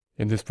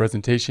In this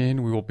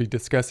presentation, we will be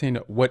discussing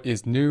what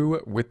is new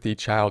with the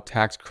child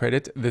tax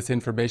credit. This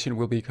information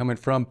will be coming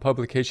from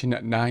publication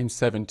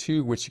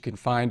 972, which you can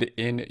find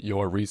in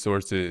your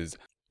resources.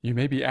 You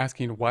may be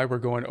asking why we're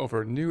going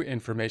over new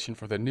information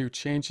for the new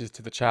changes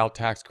to the child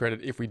tax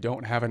credit if we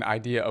don't have an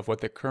idea of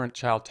what the current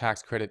child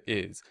tax credit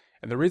is.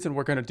 And the reason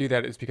we're going to do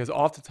that is because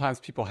oftentimes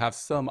people have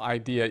some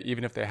idea,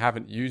 even if they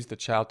haven't used the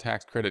child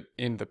tax credit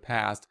in the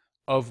past,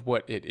 of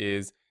what it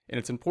is. And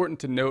it's important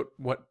to note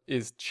what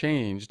is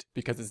changed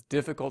because it's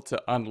difficult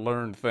to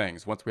unlearn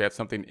things. Once we have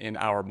something in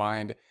our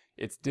mind,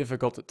 it's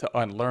difficult to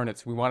unlearn it.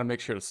 So we want to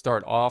make sure to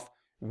start off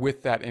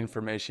with that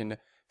information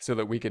so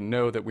that we can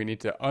know that we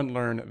need to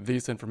unlearn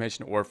this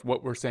information, or if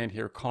what we're saying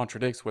here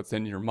contradicts what's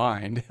in your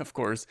mind, of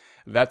course,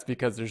 that's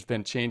because there's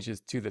been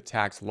changes to the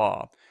tax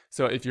law.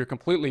 So if you're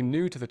completely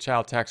new to the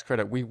child tax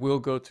credit, we will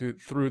go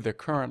through the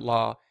current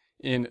law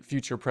in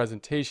future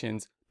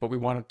presentations, but we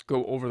want to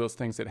go over those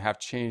things that have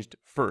changed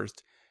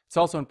first. It's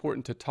also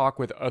important to talk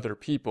with other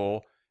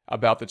people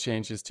about the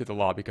changes to the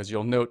law because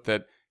you'll note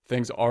that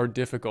things are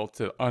difficult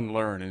to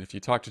unlearn. And if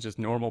you talk to just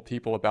normal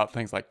people about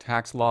things like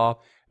tax law,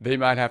 they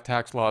might have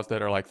tax laws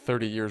that are like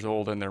 30 years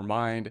old in their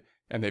mind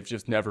and they've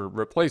just never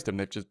replaced them.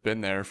 They've just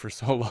been there for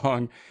so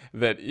long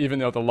that even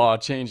though the law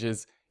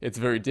changes, it's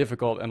very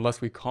difficult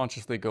unless we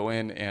consciously go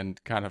in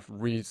and kind of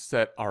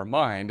reset our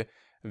mind.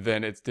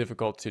 Then it's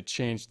difficult to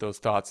change those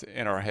thoughts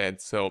in our head.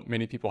 So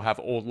many people have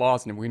old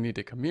laws and we need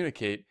to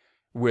communicate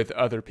with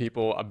other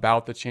people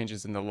about the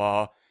changes in the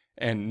law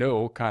and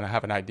kind of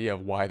have an idea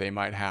of why they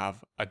might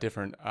have a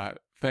different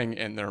thing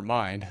in their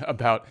mind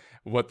about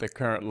what the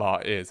current law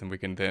is. And we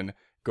can then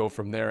go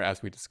from there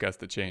as we discuss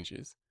the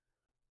changes.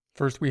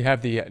 First, we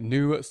have the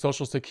new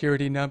Social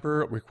Security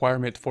number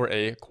requirement for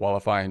a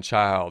qualifying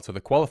child. So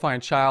the qualifying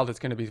child is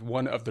going to be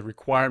one of the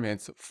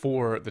requirements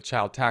for the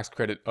child tax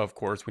credit. Of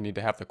course, we need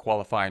to have the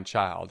qualifying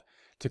child.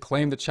 To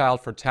claim the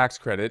child for tax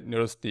credit,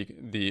 notice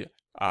the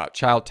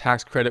child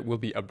tax credit will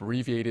be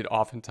abbreviated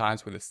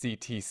oftentimes with a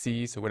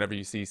CTC. So whenever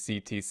you see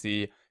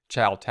CTC,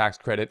 child tax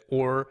credit,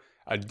 or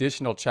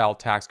additional child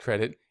tax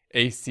credit,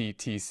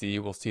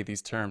 ACTC, we'll see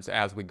these terms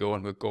as we go,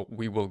 and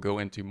we will go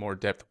into more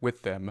depth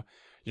with them.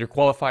 Your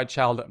qualified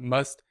child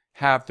must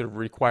have the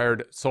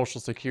required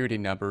Social Security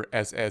number,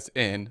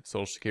 SSN,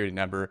 Social Security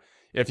number.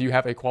 If you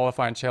have a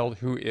qualifying child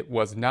who it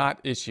was not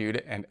issued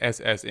an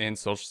SSN,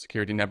 Social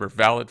Security number,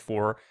 valid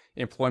for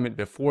employment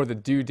before the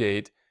due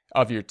date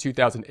of your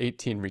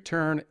 2018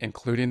 return,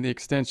 including the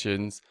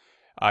extensions,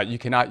 you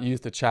cannot use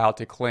the child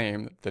to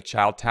claim the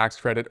child tax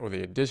credit or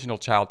the additional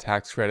child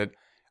tax credit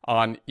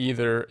on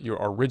either your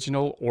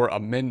original or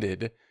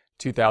amended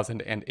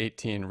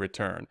 2018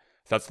 return.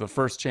 So that's the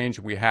first change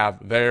we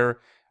have there.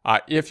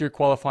 If your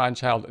qualifying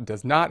child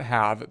does not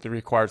have the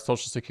required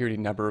Social Security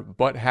number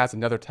but has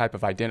another type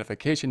of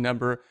identification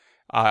number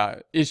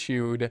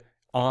issued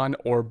on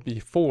or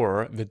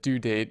before the due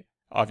date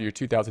of your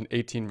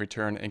 2018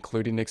 return,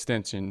 including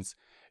extensions,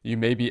 you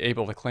may be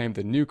able to claim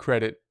the new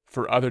credit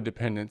for other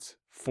dependents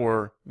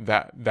for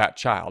that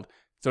child.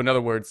 So in other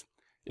words,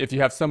 if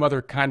you have some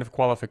other kind of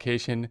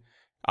qualification,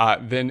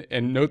 then,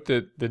 and note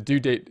that the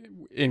due date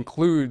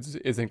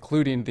is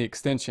including the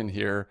extension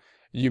here,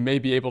 you may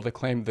be able to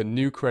claim the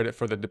new credit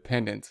for the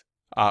dependent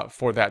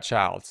for that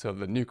child. So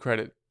the new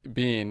credit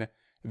being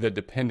the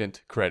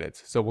dependent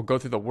credits. So we'll go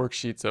through the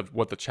worksheets of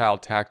what the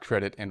child tax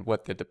credit and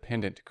what the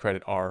dependent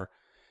credit are.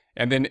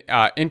 And then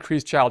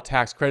increased child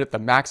tax credit, the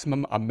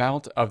maximum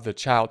amount of the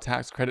child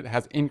tax credit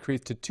has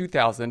increased to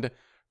 $2,000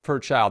 per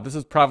child. This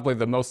is probably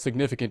the most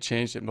significant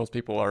change that most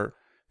people are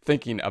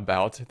thinking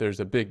about.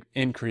 There's a big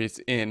increase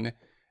in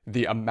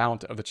the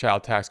amount of the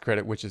child tax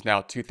credit, which is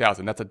now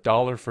 $2,000. That's a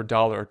dollar for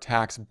dollar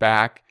tax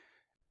back.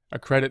 A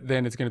credit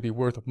then is going to be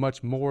worth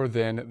much more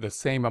than the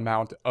same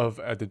amount of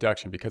a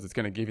deduction because it's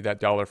going to give you that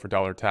dollar for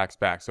dollar tax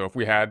back. So if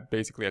we had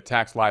basically a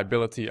tax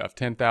liability of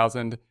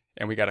 $10,000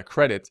 and we got a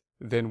credit,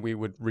 then we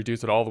would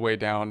reduce it all the way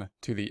down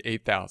to the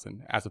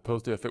 $8,000. As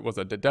opposed to if it was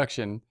a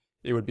deduction,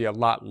 it would be a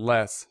lot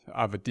less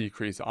of a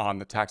decrease on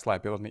the tax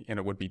liability and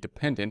it would be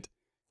dependent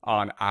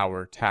on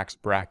our tax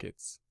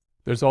brackets.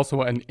 There's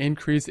also an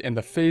increase in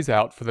the phase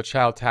out for the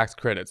child tax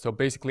credit. So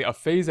basically a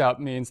phase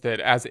out means that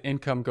as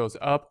income goes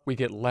up, we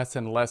get less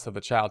and less of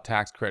the child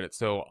tax credit.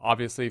 So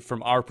obviously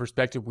from our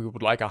perspective, we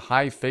would like a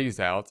high phase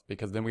out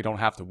because then we don't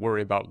have to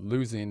worry about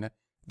losing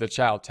the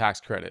child tax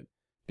credit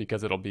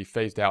because it'll be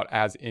phased out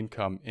as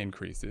income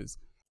increases.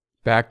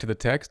 Back to the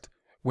text.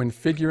 When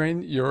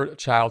figuring your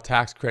child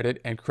tax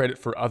credit and credit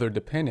for other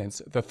dependents,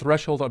 the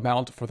threshold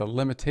amount for the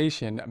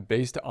limitation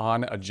based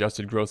on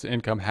adjusted gross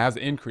income has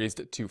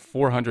increased to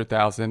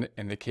 $400,000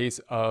 in the case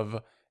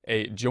of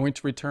a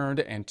joint return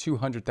and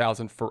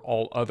 $200,000 for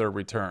all other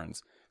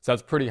returns. So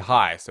that's pretty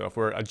high. So if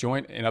we're a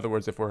joint, in other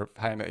words, if we're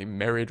having a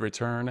married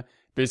return,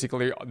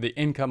 basically the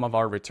income of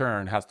our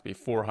return has to be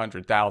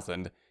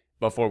 $400,000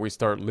 before we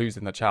start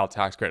losing the child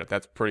tax credit.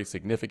 That's pretty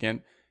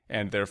significant.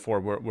 And therefore,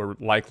 we're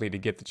likely to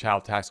get the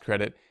child tax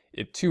credit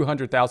at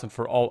 $200,000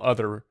 for all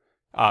other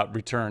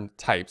return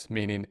types,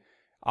 meaning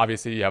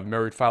Obviously, you have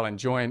married, filing,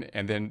 joint,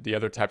 and then the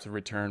other types of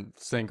return,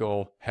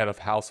 single, head of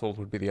household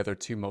would be the other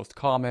two most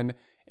common.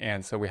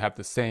 And so we have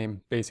the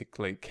same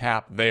basically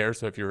cap there.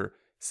 So if you're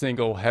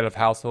single, head of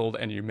household,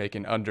 and you're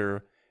making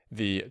under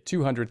the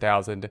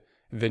 200,000,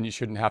 then you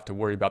shouldn't have to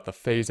worry about the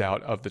phase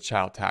out of the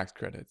child tax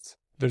credits.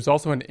 There's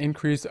also an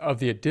increase of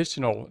the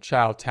additional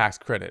child tax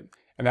credit,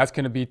 and that's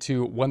going to be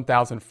to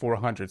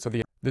 1,400. So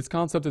this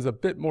concept is a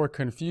bit more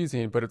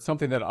confusing, but it's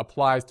something that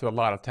applies to a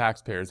lot of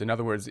taxpayers. In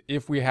other words,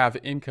 if we have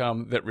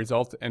income that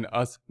results in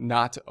us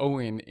not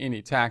owing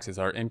any taxes,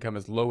 our income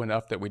is low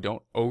enough that we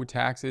don't owe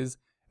taxes,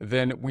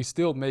 then we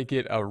still may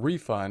get a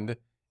refund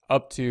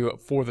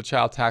for the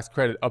child tax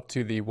credit up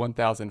to the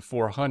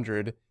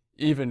 1,400,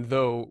 even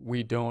though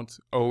we don't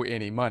owe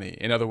any money.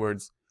 In other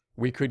words,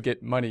 we could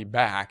get money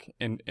back,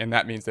 and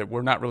that means that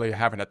we're not really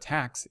having a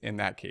tax in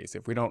that case.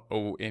 If we don't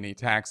owe any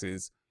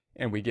taxes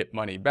and we get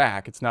money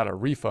back, it's not a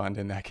refund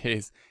in that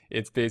case.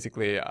 It's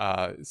basically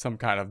some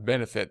kind of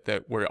benefit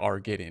that we are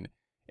getting.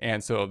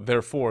 And so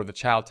therefore, the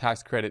child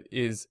tax credit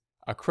is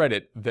a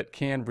credit that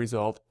can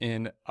result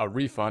in a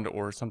refund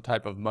or some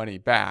type of money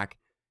back,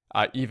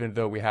 even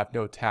though we have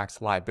no tax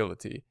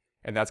liability.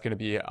 And that's going to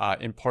be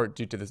in part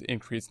due to this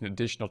increase in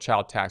additional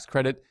child tax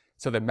credit.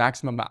 So the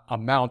maximum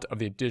amount of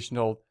the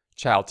additional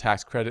child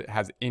tax credit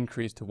has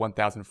increased to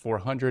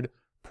 1,400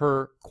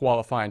 per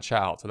qualifying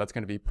child. So that's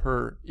going to be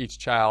per each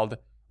child,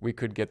 we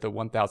could get the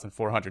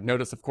 1,400.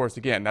 Notice, of course,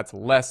 again, that's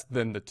less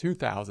than the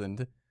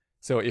 2,000.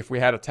 So if we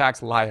had a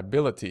tax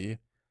liability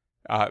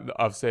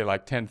of say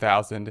like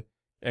 10,000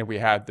 and we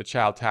had the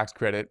child tax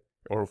credit,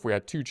 or if we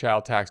had two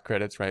child tax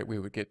credits, right, we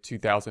would get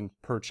 2,000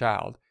 per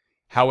child.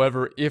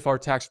 However, if our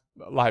tax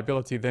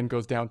liability then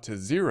goes down to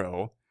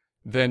 0,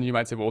 then you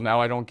might say, well, now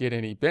I don't get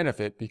any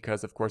benefit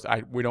because, of course,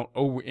 we don't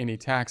owe any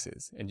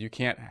taxes. And you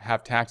can't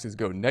have taxes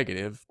go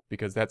negative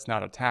because that's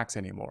not a tax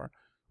anymore.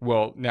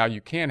 Well, now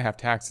you can have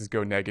taxes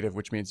go negative,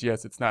 which means,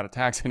 yes, it's not a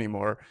tax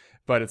anymore,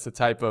 but it's a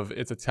type of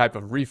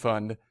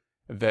refund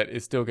that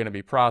is still going to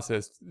be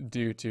processed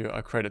due to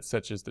a credit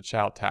such as the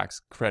child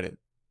tax credit.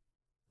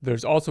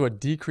 There's also a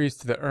decrease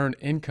to the earned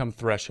income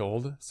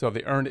threshold. So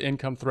the earned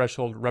income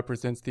threshold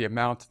represents the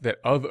amount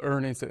of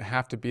earnings that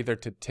have to be there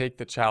to take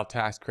the child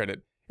tax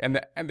credit. And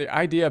the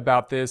idea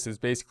about this is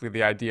basically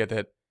the idea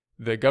that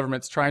the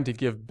government's trying to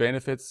give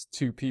benefits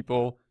to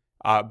people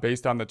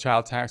based on the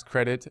child tax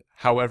credit.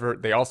 However,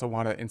 they also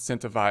want to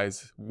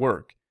incentivize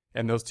work.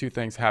 And those two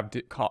things have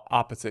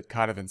opposite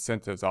kind of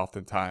incentives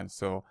oftentimes.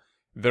 So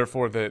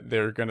therefore,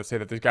 they're going to say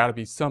that there's got to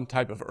be some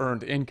type of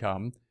earned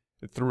income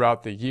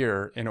throughout the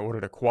year in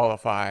order to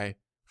qualify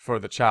for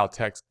the child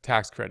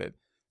tax credit.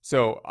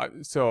 So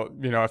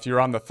if you're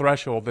on the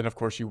threshold, then of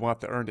course you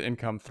want the earned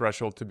income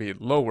threshold to be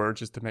lower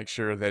just to make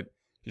sure that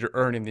you're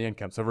earning the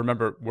income. So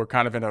remember, we're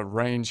kind of in a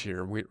range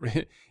here.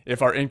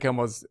 If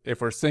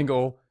we're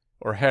single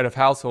or head of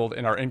household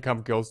and our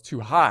income goes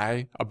too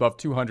high, above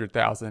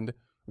 200,000,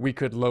 we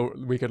could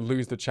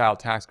lose the child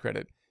tax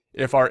credit.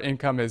 If our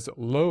income is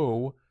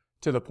low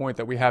to the point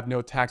that we have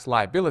no tax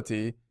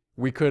liability,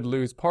 we could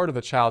lose part of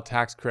the child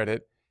tax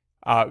credit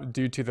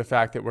due to the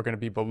fact that we're going to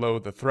be below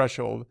the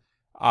threshold.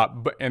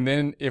 And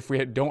then if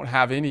we don't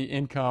have any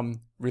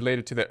income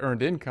related to the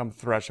earned income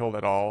threshold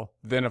at all,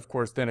 then of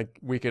course,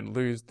 we could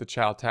lose the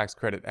child tax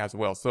credit as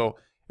well. So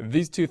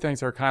these two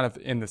things are kind of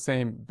in the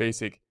same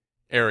basic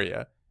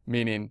area,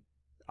 meaning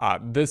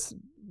this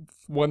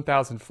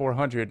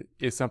 1,400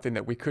 is something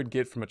that we could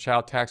get from a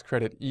child tax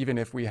credit even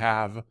if we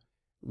have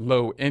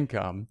low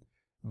income.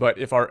 But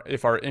if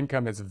our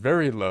income is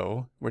very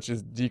low, which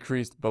is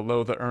decreased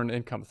below the earned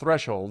income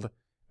threshold,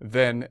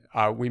 then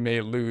we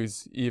may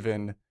lose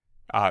even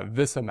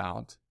this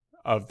amount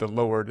of the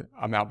lowered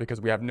amount because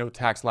we have no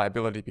tax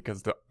liability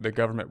because the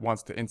government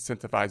wants to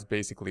incentivize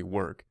basically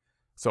work.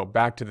 So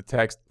back to the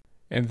text,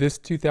 and this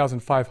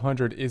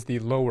 2,500 is the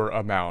lower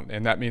amount,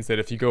 and that means that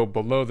if you go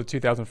below the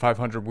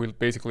 2,500, we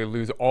basically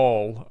lose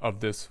all of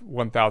this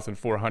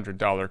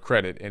 $1,400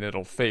 credit, and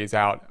it'll phase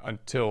out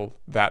until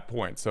that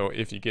point. So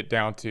if you get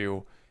down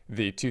to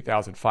the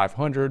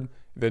 2,500,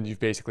 then you've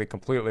basically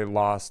completely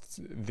lost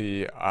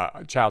the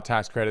child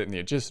tax credit and the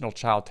additional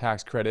child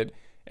tax credit,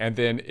 and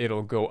then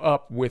it'll go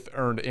up with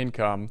earned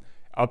income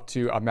up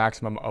to a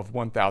maximum of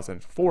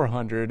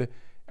 1,400,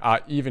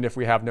 even if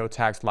we have no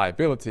tax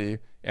liability.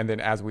 And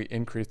then as we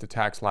increase the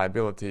tax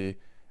liability,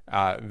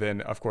 then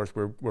of course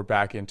we're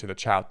back into the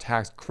child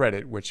tax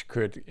credit, which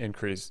could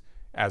increase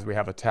as we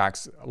have a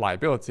tax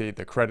liability.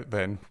 The credit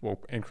then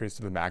will increase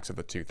to the max of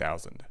the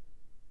 2,000.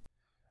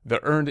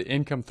 The earned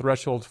income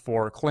threshold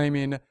for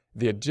claiming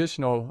the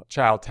additional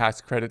child tax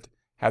credit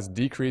has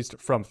decreased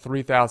from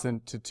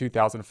 3,000 to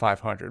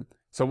 2,500.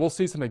 So we'll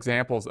see some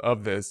examples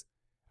of this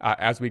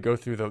as we go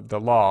through the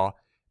law.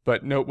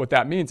 But note what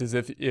that means is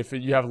if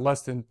you have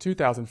less than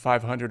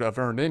 2,500 of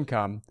earned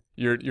income,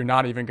 you're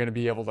not even going to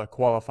be able to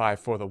qualify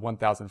for the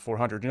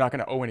 1,400. You're not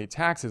going to owe any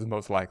taxes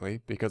most likely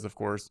because of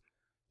course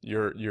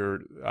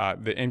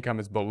the income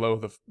is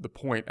below the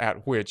point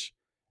at which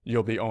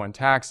you'll be owing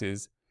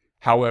taxes.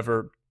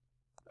 However,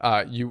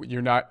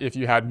 you're not, if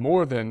you had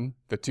more than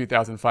the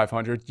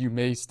 2,500, you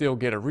may still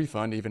get a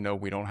refund, even though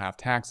we don't have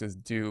taxes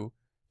due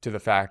to the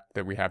fact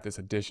that we have this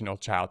additional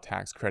child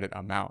tax credit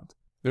amount.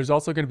 There's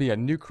also going to be a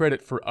new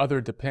credit for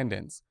other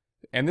dependents.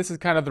 And this is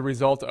kind of the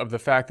result of the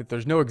fact that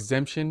there's no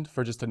exemption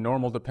for just a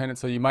normal dependent.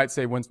 So you might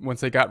say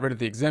once they got rid of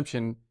the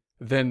exemption,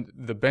 then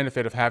the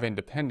benefit of having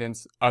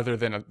dependents other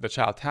than the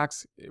child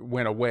tax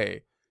went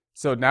away.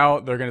 So now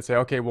they're going to say,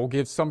 okay, we'll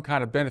give some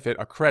kind of benefit,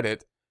 a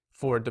credit,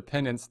 for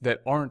dependents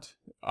that aren't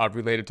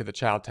related to the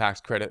child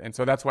tax credit. And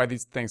so that's why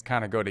these things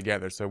kind of go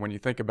together. So when you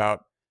think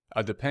about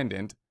a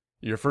dependent,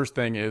 your first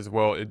thing is,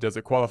 well, does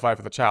it qualify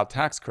for the child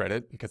tax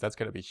credit? Because that's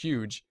going to be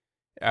huge,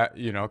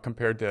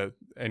 compared to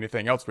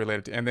anything else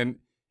related to. And then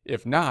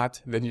if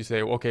not, then you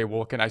say, okay,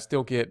 well, can I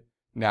still get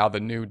now the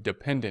new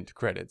dependent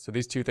credit? So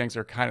these two things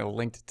are kind of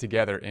linked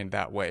together in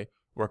that way.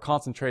 We're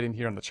concentrating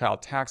here on the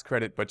child tax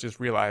credit, but just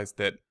realize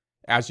that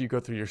as you go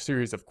through your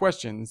series of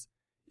questions,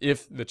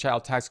 if the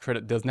child tax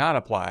credit does not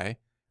apply,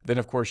 then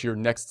of course your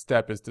next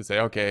step is to say,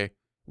 okay,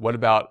 what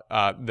about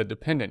the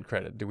dependent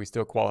credit? Do we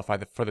still qualify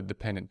for the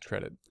dependent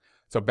credit?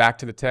 So back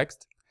to the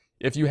text.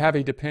 If you have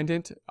a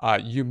dependent,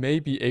 you may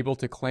be able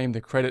to claim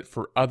the credit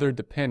for other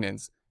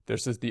dependents.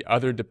 This is the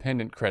other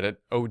dependent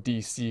credit,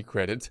 ODC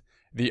credit.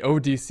 The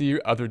ODC,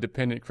 other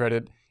dependent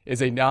credit,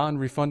 is a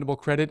non-refundable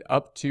credit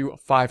up to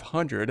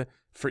 $500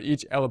 for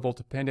each eligible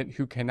dependent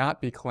who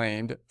cannot be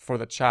claimed for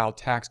the child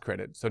tax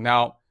credit. So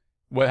now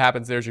what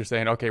happens there is you're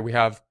saying, okay, we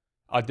have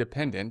a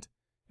dependent,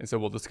 and so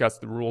we'll discuss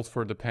the rules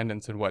for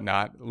dependents and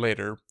whatnot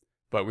later,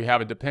 but we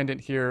have a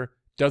dependent here,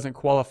 doesn't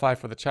qualify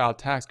for the child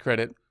tax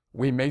credit.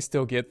 We may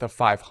still get the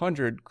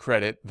 500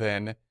 credit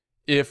then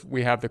if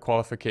we have the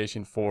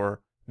qualification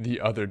for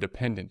the other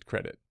dependent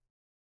credit.